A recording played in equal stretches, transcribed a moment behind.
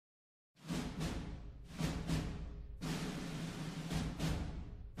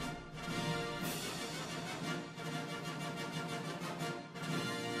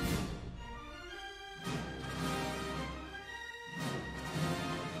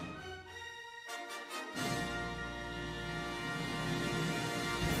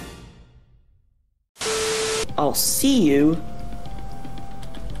I'll see you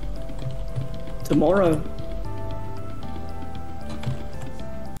tomorrow.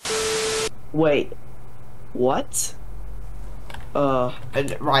 Wait, what?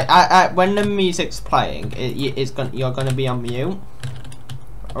 Right, when the music's playing, you're gonna be on mute.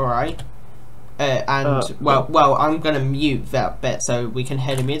 Alright. Well, I'm gonna mute that bit so we can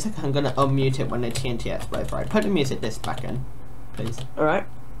hear the music. I'm gonna unmute it when the TNT explodes. Right, put the music disc back in, please. Alright.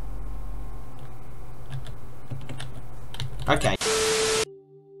 Okay.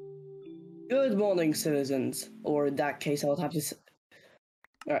 Good morning, citizens. Or in that case, I would have to say...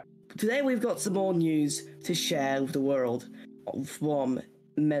 Alright. Today we've got some more news to share with the world from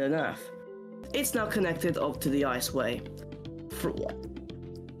Meloncraft. It's now connected up to the Iceway.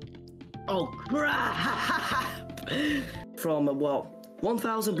 Oh crap! From, well,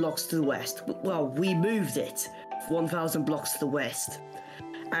 1,000 blocks to the west. Well, we moved it 1,000 blocks to the west.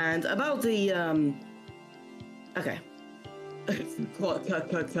 And about the, okay. Cut.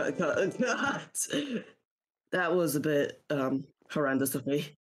 That was a bit, horrendous of me.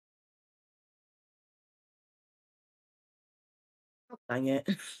 Dang it.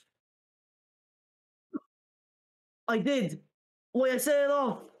 I did! Wait, I set it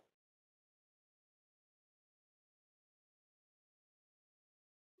off!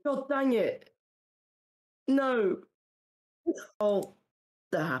 God dang it! No! Oh,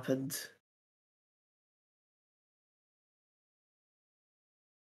 that happened.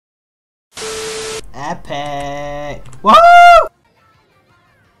 Epic! Woo!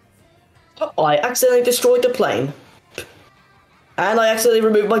 I accidentally destroyed the plane. And I accidentally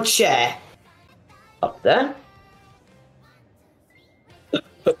removed my chair. Up there.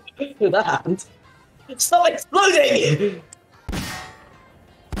 That happened. Stop exploding!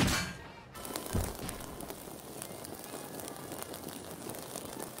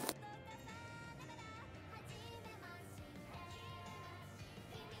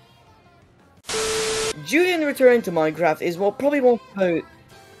 Julian returning to Minecraft is probably more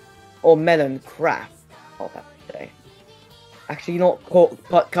or Meloncraft. Oh, that day. Actually, not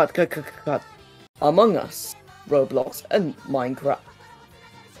cut. Among Us, Roblox, and Minecraft.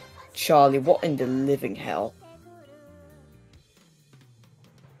 Charlie, what in the living hell?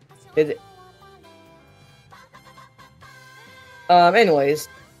 Did it? Anyways.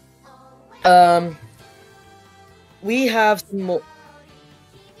 We have some more.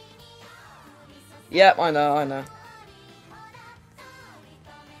 Yep, I know.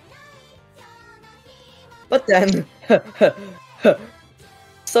 But then,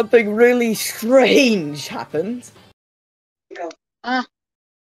 something really strange happened.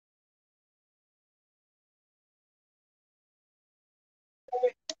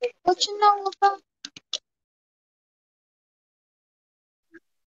 What you know about?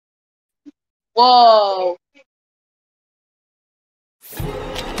 Whoa.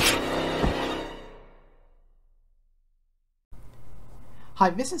 Hi,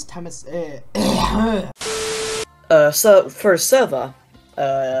 this is Thomas. So for a server,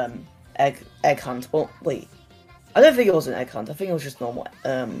 egg hunt. Well, wait, I don't think it was an egg hunt. I think it was just normal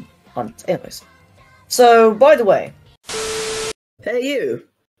hunt. Anyways, so by the way, hey you,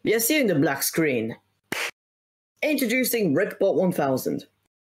 yes, you in the black screen. Introducing Rickbot 1000.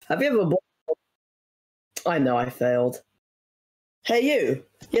 Have you ever bought? I know I failed. Hey you,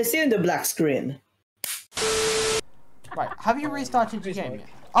 yes, you in the black screen. Right, have you restarted your game yet?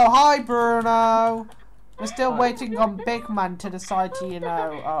 Oh, hi, Bruno! We're still waiting on Big Man to decide to, you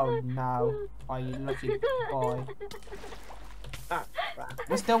know... Oh, no. Oh, you lucky boy.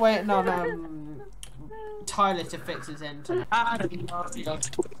 We're still waiting on, Tyler to fix his internet. That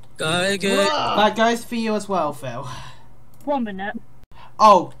goes for you as well, Phil. 1 minute.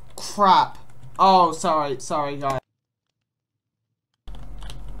 Oh, crap. Oh, sorry, guys.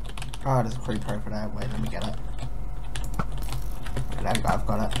 Oh, there's a creeper over there. Wait, let me get it. There we go, I've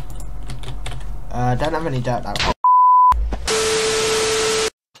got it. Don't have any dirt though.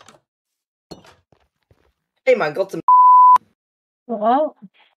 Hey man, got some. What?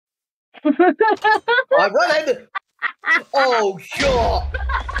 I run. Oh, sure.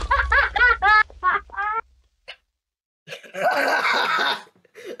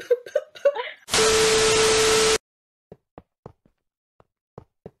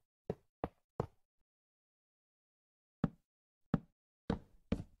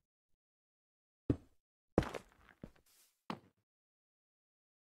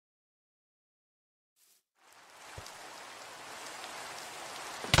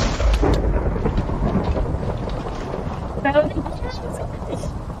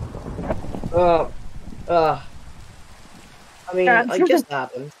 I mean, I guess that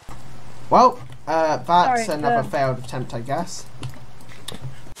happened. Well, That's Sorry, another failed attempt, I guess.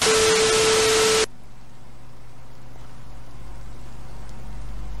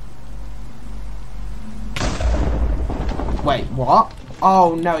 Wait, what?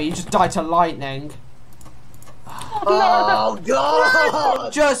 Oh no, you just died to lightning. Oh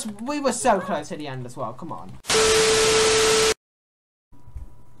god! We were so close to the end as well, come on.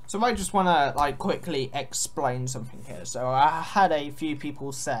 So I just want to like quickly explain something here. So I had a few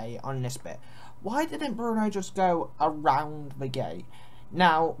people say on this bit, why didn't Bruno just go around the gate?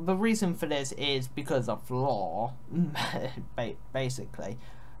 Now, the reason for this is because of law, basically.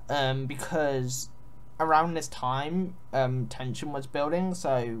 Because around this time, tension was building,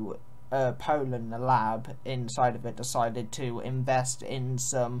 so Poland, the lab inside of it, decided to invest in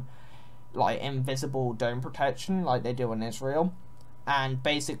some like invisible dome protection like they do in Israel. And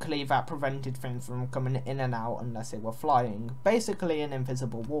basically that prevented things from coming in and out unless they were flying. Basically an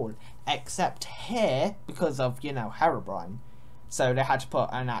invisible wall. Except here, because of, you know, Herobrine. So they had to put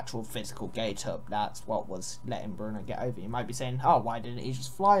an actual physical gate up. That's what was letting Bruno get over. You might be saying, oh, why didn't he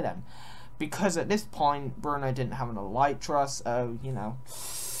just fly then? Because at this point, Bruno didn't have an elytra, so, you know.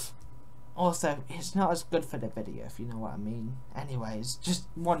 Also, it's not as good for the video, if you know what I mean. Anyways, just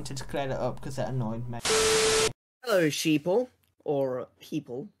wanted to clear that up because it annoyed me. Hello, sheeple. Or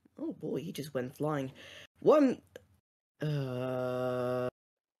people. Oh boy, he just went flying. Pause.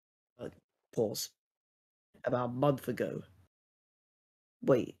 About a month ago.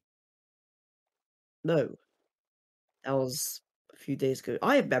 Wait. No. That was a few days ago.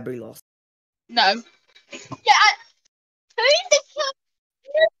 I have memory loss. No. Yeah, who the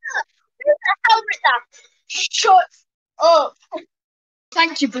hell wrote that? Shut up.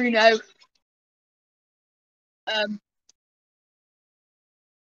 Thank you, Bruno.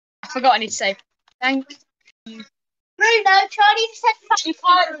 I forgot I need to say. Thank you. Bruno, Charlie said you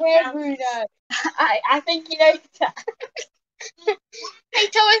can't hear Bruno. I think you know that. Hey,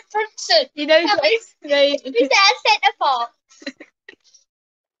 Thomas Brunson, you know this. Who's that centre for?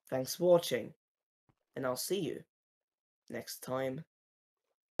 Thanks for watching. And I'll see you next time.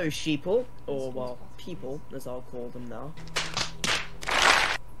 Hello, sheeple. Or, well, people, as I'll call them now.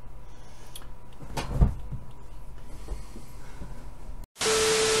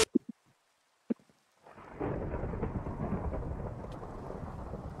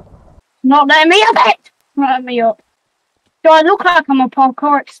 Not letting me up it! Not letting me up. Do I look like I'm a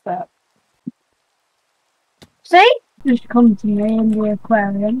parkour expert? See? Just come to me in the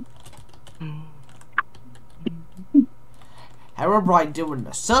aquarium. Herobrine doing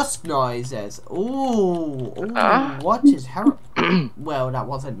the sus noises. Ooh, what is Well, that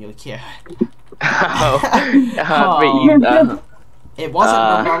wasn't your cue. It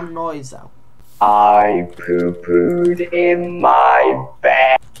wasn't the wrong noise though. I poo-pooed in my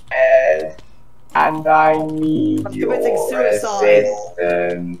bed, and I need your assistance.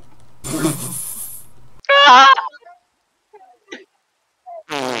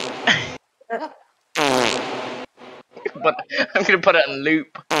 But I'm gonna put it in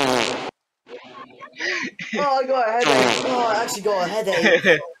loop. Oh, I got a headache. Oh, I actually got a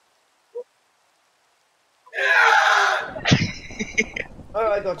headache.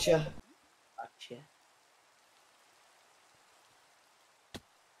 Alright, gotcha.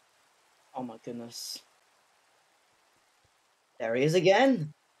 Oh my goodness. There he is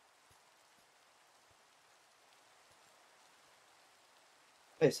again.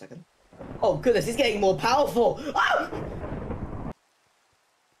 Wait a second. Oh goodness, he's getting more powerful! Ah!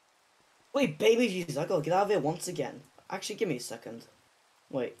 Wait, baby Jesus, I gotta get out of here once again. Actually, give me a second.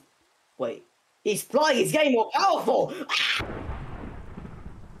 Wait. He's flying, he's getting more powerful! Ah!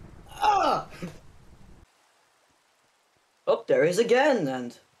 Ah! Oh, there he is again,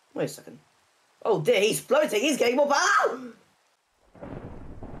 and... Wait a second. Oh dear, he's floating, he's getting more power!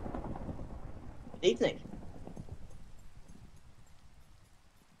 Good evening.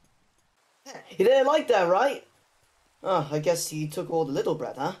 You didn't like that, right? Oh, I guess he took all the little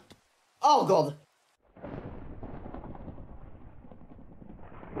bread, huh? Oh god!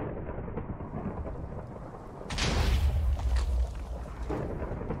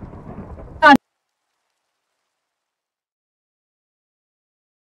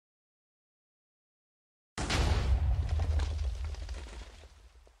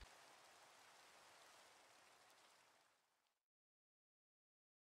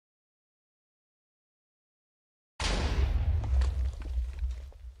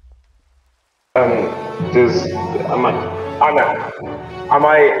 Am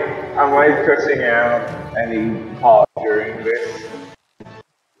I cutting out any part during this?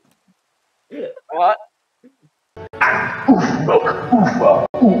 What? Fuck.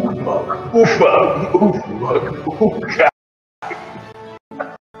 My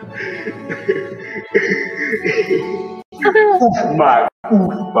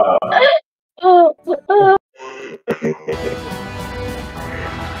oofa.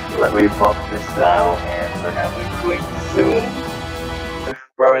 Let me pop this out and we're having quick soon.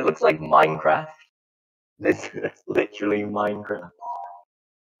 Bro, it looks like Minecraft. This is literally Minecraft.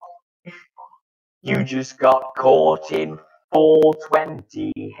 You just got caught in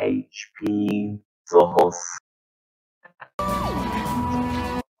 420 HP sauce.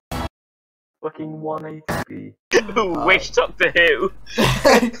 Fucking 1 HP. Wish Doctor Who.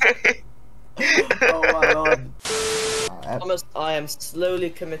 Oh my lord. Thomas, I am slowly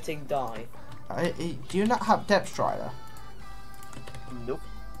committing die. Do you not have Depth Strider? Nope.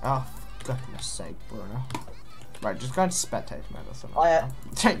 Oh, for goodness sake, Bruno. Right, just go into spectate mode or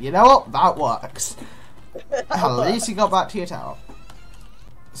something. You know what? That works. At least you got back to your tower.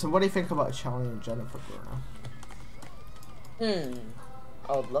 So what do you think about Charlie and Jennifer, Bruno?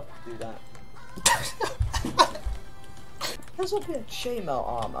 I would love to do that. There's a bit of chainmail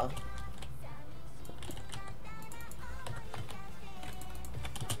armor.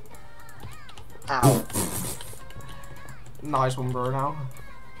 Ow. Nice one, Bruno.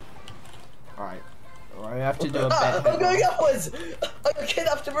 Alright. We have to do a bit. I'm going upwards! I got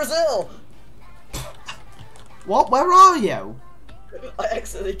kidnapped to Brazil! What? Where are you? I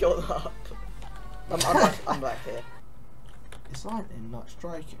accidentally got up. I'm back here. It's lightning not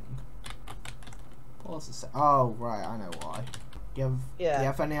striking. What's this? Oh, right, I know why. Do you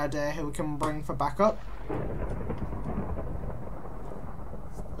have any idea who we can bring for backup?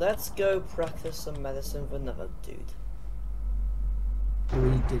 Let's go practice some medicine with another dude.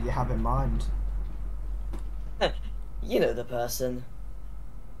 Who did you have in mind? You know the person.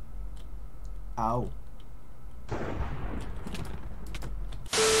 Oh.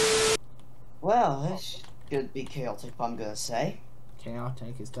 Well, this should be chaotic, I'm gonna say.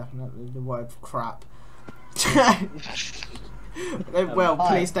 Chaotic is definitely the word for crap. Well,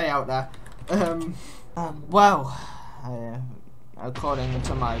 please stay out there. According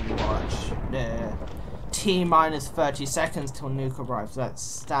to my watch, T-minus 30 seconds till nuke arrives. Let's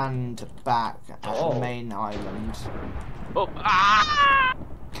stand back at the main island. Oh, ah!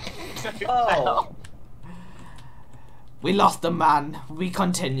 Oh! We lost the man. We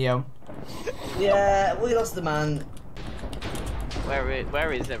continue. Yeah, we lost the man.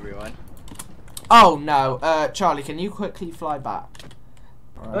 Where is everyone? Oh no, Charlie, can you quickly fly back?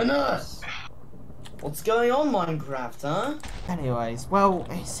 Right. Nurse! What's going on, Minecraft, huh? Anyways, well,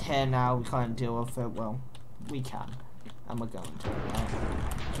 it's here now. We can't deal with it. Well, we can, and we're going to. Right?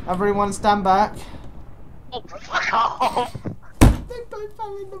 Everyone, stand back. Oh, fuck off! They both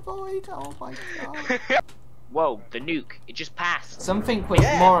fell in the void. Oh my god. Whoa, the nuke! It just passed. Something with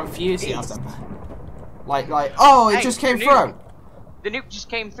more enthusiasm. Like, oh, it just came through. The nuke just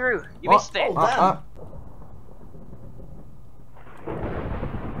came through. You missed it.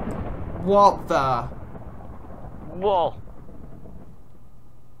 What the? Whoa.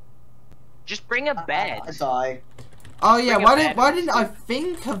 Just bring a bed. I die. Oh yeah, why didn't I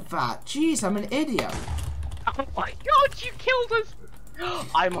think of that? Jeez, I'm an idiot. Oh my god, you killed us!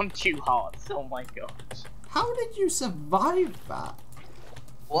 I'm on 2 hearts. Oh my god. How did you survive that?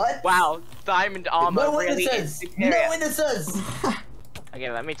 What? Wow, diamond armor really is superior. No witnesses! Okay,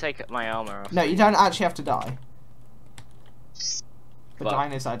 let me take my armor off. No, you don't actually have to die. The Well.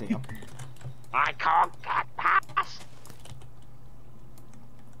 dying is ideal. I can't get past.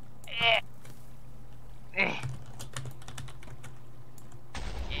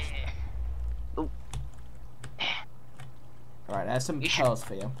 Alright, there's some pearls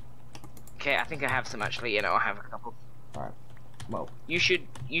for you. Okay, I think I have some actually. You know, I have a couple. Alright. Well. You should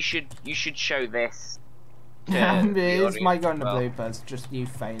show this. It might go in the bloopers, just you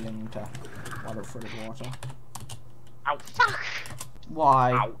failing to waddle through the water. Ow, fuck!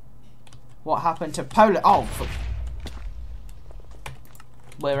 Why? Ow. What happened to Poland? Oh,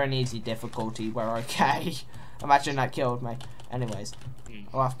 we're in easy difficulty, we're okay. Imagine that killed me. Anyways,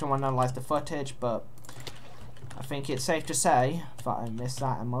 I'll have to analyze the footage, but I think it's safe to say that I missed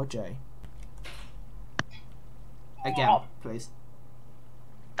that emoji. Again, please.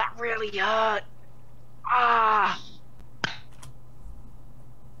 That really hurt. Ah!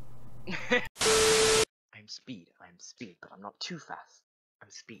 I'm speed, but I'm not too fast. I'm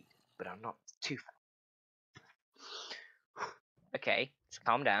speed, but I'm not too fast. Okay, let's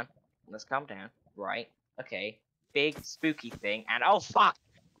calm down. Let's calm down. Right. Okay. Big spooky thing, and oh fuck!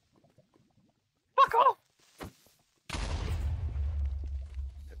 Fuck off!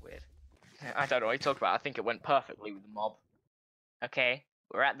 Bit weird. I don't know what you talk about. I think it went perfectly with the mob. Okay.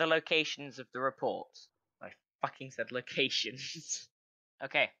 We're at the locations of the reports. I fucking said locations.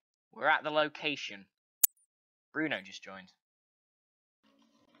 Okay, we're at the location. Bruno just joined.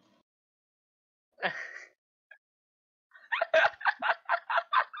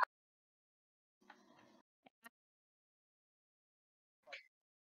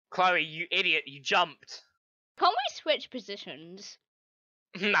 Chloe, you idiot, you jumped. Can't we switch positions?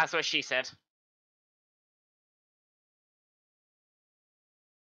 That's what she said.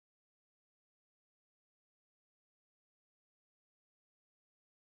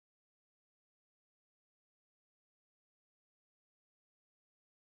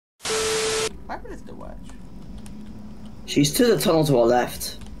 Where is the wedge? She's to the tunnel to our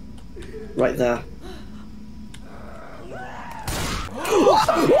left. Right there.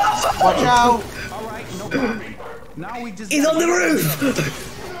 Watch out! Now we just He's on the roof!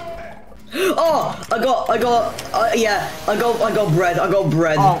 Oh, I got bread. I got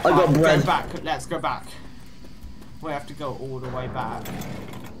bread. Oh, I got bread. Go back. Let's go back. We have to go all the way back.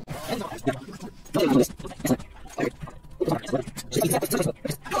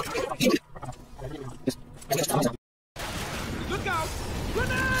 look out!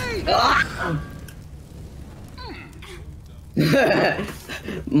 Grenade!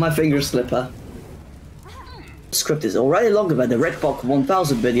 My finger slipper. Script is already longer than the Redbox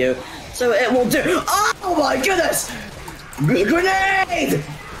 1000 video, so it will do. Oh my goodness! Grenade!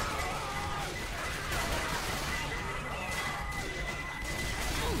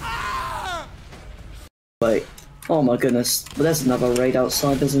 Wait. Oh my goodness. But there's another raid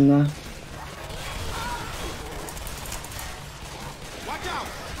outside, isn't there?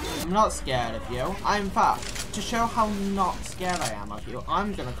 I'm not scared of you. In fact, to show how not scared I am of you,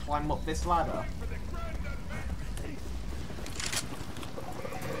 I'm gonna climb up this ladder.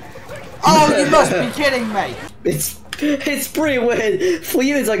 Oh, you must be kidding me! It's pretty weird. For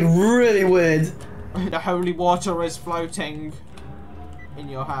you, it's like really weird. The holy water is floating in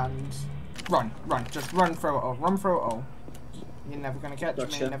your hand. Run, just run through it all, run through it all. You're never gonna catch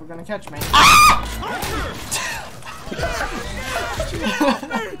me, you're never gonna catch me.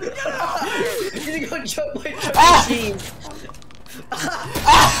 You got jumped by Ah!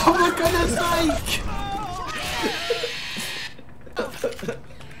 Oh my goodness sake!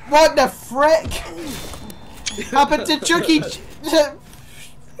 What the frick happened to Chucky?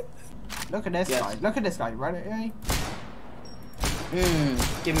 Look at this guy. Look at this guy. Right at me.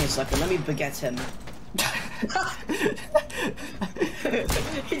 Give me a second. Let me beget him.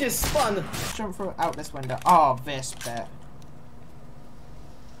 He just spun. Jump through out this window. Oh, this bit.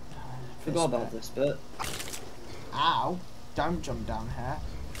 Forgot about this bit. Ow! Don't jump down here.